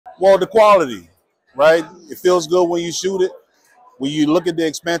Well, the quality, right? It feels good when you shoot it. When you look at the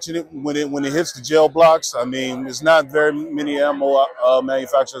expansion, when it hits the gel blocks, I mean, there's not very many ammo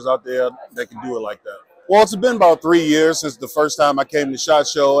manufacturers out there that can do it like that. Well, it's been about 3 years since the first time I came to SHOT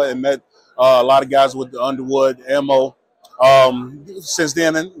Show and met a lot of guys with the Underwood Ammo. Since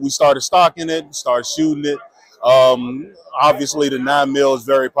then, we started stocking it, started shooting it. Obviously, the 9mm is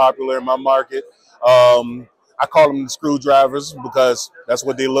very popular in my market. I call them the screwdrivers because that's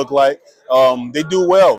what they look like. They do well.